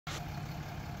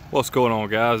What's going on,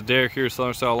 guys? Derek here,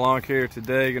 Southern Style Lawn Care.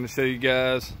 Today going to show you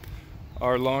guys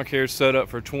our lawn care setup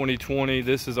for 2020.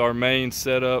 This is our main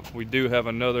setup. We do have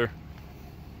another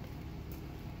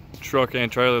truck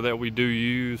and trailer that we do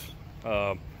use,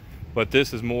 but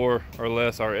this is more or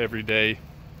less our everyday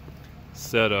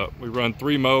setup. We run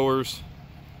 3 mowers,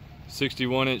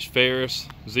 61-inch Ferris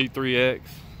Z3X,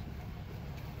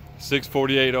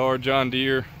 648R John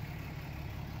Deere,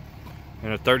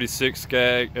 and a 36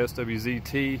 Skag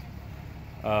SWZT.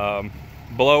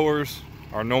 Blowers,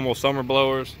 our normal summer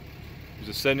blowers, is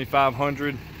a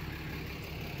 7500.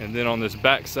 And then on this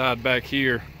back side back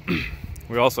here,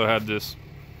 we also have this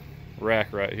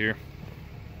rack right here.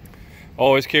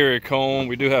 Always carry a cone.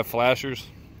 We do have flashers.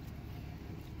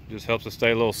 Just helps us stay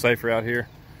a little safer out here.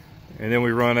 And then we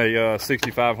run a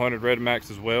 6500 Red Max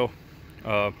as well.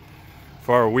 For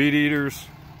our weed eaters,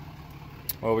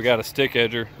 well, we got a stick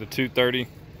edger, the 230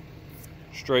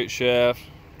 straight shaft,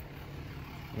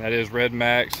 and that is Red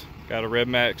Max. Got a Red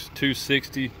Max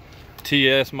 260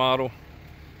 TS model,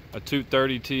 a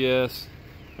 230 TS,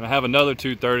 and I have another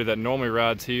 230 that normally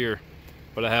rides here,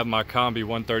 but I have my Combi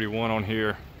 131 on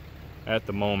here at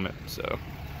the moment. So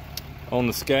on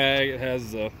the Skag, it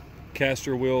has the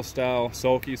caster wheel style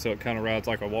sulky, so it kind of rides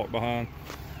like a walk behind.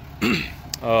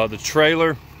 The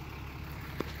trailer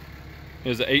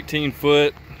is an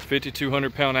 18-foot,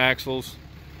 5,200 pound axles,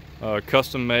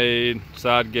 custom made,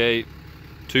 side gate,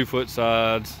 2-foot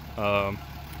sides.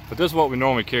 But this is what we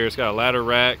normally carry. It's got a ladder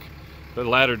rack. The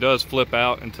ladder does flip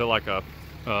out into like a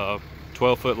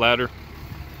 12-foot ladder.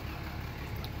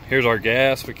 Here's our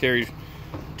gas. We carry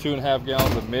 2.5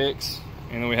 gallons of mix,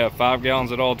 and then we have 5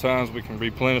 gallons at all times. We can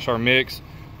replenish our mix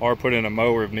or put in a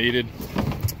mower if needed.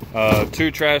 2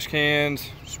 trash cans,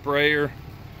 sprayer,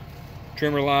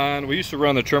 trimmer line. We used to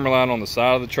run the trimmer line on the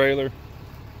side of the trailer,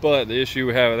 but the issue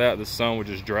we have with that, the sun would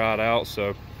just dry it out,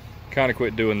 so kind of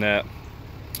quit doing that.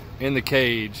 In the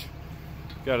cage,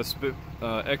 got a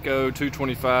Echo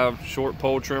 225 short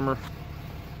pole trimmer.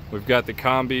 We've got the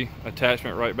Combi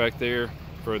attachment right back there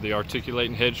for the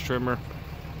articulating hedge trimmer,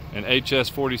 an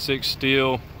HS46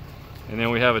 steel, and then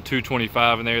we have a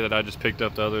 225 in there that I just picked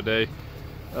up the other day.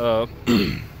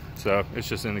 So it's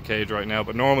just in the cage right now,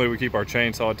 but normally we keep our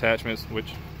chainsaw attachments,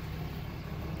 which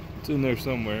it's in there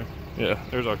somewhere. Yeah,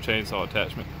 there's our chainsaw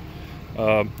attachment.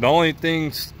 The only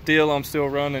thing I'm still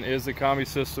running is the Combi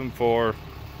system, for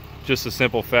just the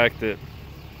simple fact that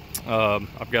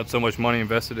I've got so much money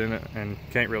invested in it and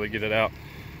can't really get it out.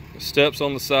 Steps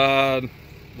on the side,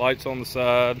 lights on the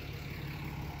side.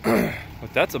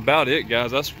 But that's about it, guys.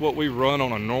 That's what we run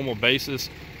on a normal basis.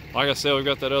 Like I said, we've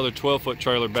got that other 12-foot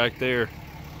trailer back there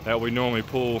that we normally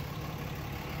pull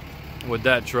with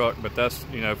that truck, but that's,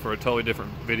 you know, for a totally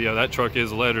different video. That truck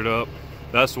is lettered up.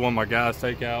 That's the one my guys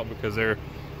take out because they're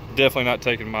definitely not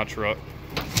taking my truck.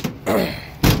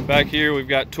 Back here we've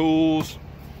got tools,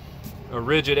 a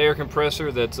rigid air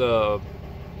compressor that's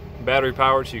battery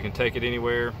powered, so you can take it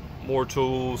anywhere. More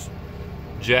tools,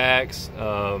 jacks,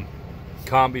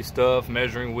 Combi stuff,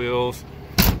 measuring wheels,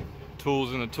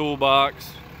 tools in the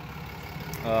toolbox,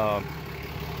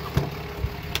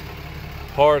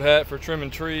 hard hat for trimming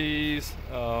trees.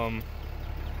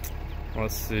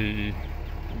 Let's see,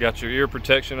 you got your ear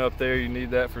protection up there, you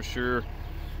need that for sure.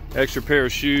 Extra pair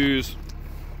of shoes,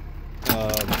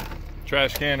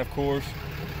 trash can, of course.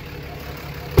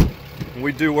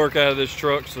 We do work out of this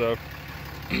truck, so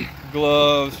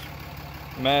gloves,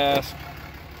 mask.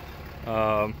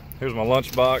 Here's my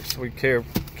lunch box. We carry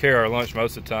our lunch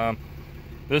most of the time.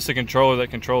 This is a controller that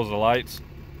controls the lights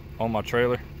on my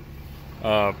trailer.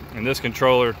 And this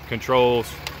controller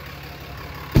controls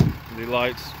the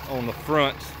lights on the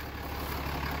front.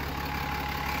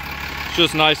 It's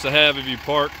just nice to have if you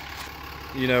park,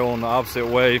 you know, on the opposite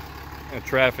way in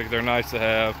traffic. They're nice to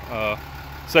have.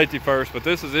 Safety first, but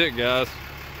this is it, guys.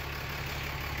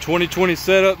 2020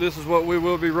 setup. This is what we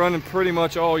will be running pretty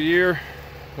much all year.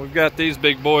 We've got these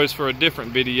big boys for a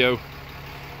different video.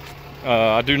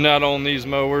 I do not own these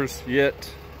mowers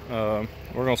yet. We're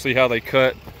gonna see how they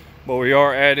cut. But we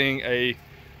are adding a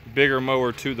bigger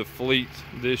mower to the fleet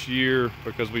this year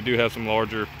because we do have some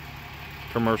larger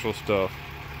commercial stuff.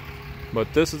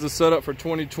 But this is the setup for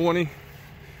 2020. If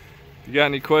you got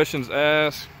any questions,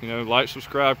 ask. You know, like,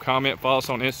 subscribe, comment, follow us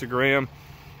on Instagram.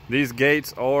 These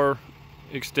gates are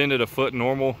extended a foot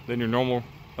normal than your normal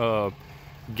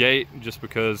gate, just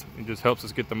because it just helps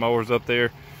us get the mowers up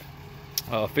there.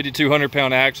 5,200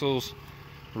 pound axles.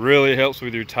 Really helps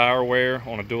with your tire wear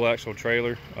on a dual axle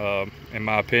trailer. In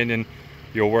my opinion,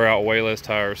 you'll wear out way less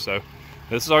tires. So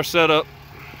this is our setup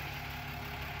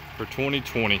for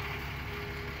 2020.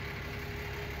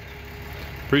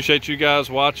 Appreciate you guys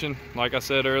watching. Like I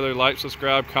said earlier, like,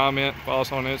 subscribe, comment, follow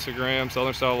us on Instagram,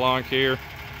 Southern Style Lawn Care,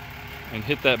 and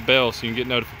hit that bell so you can get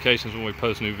notifications when we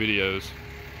post new videos.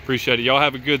 Appreciate it. Y'all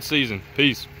have a good season.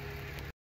 Peace.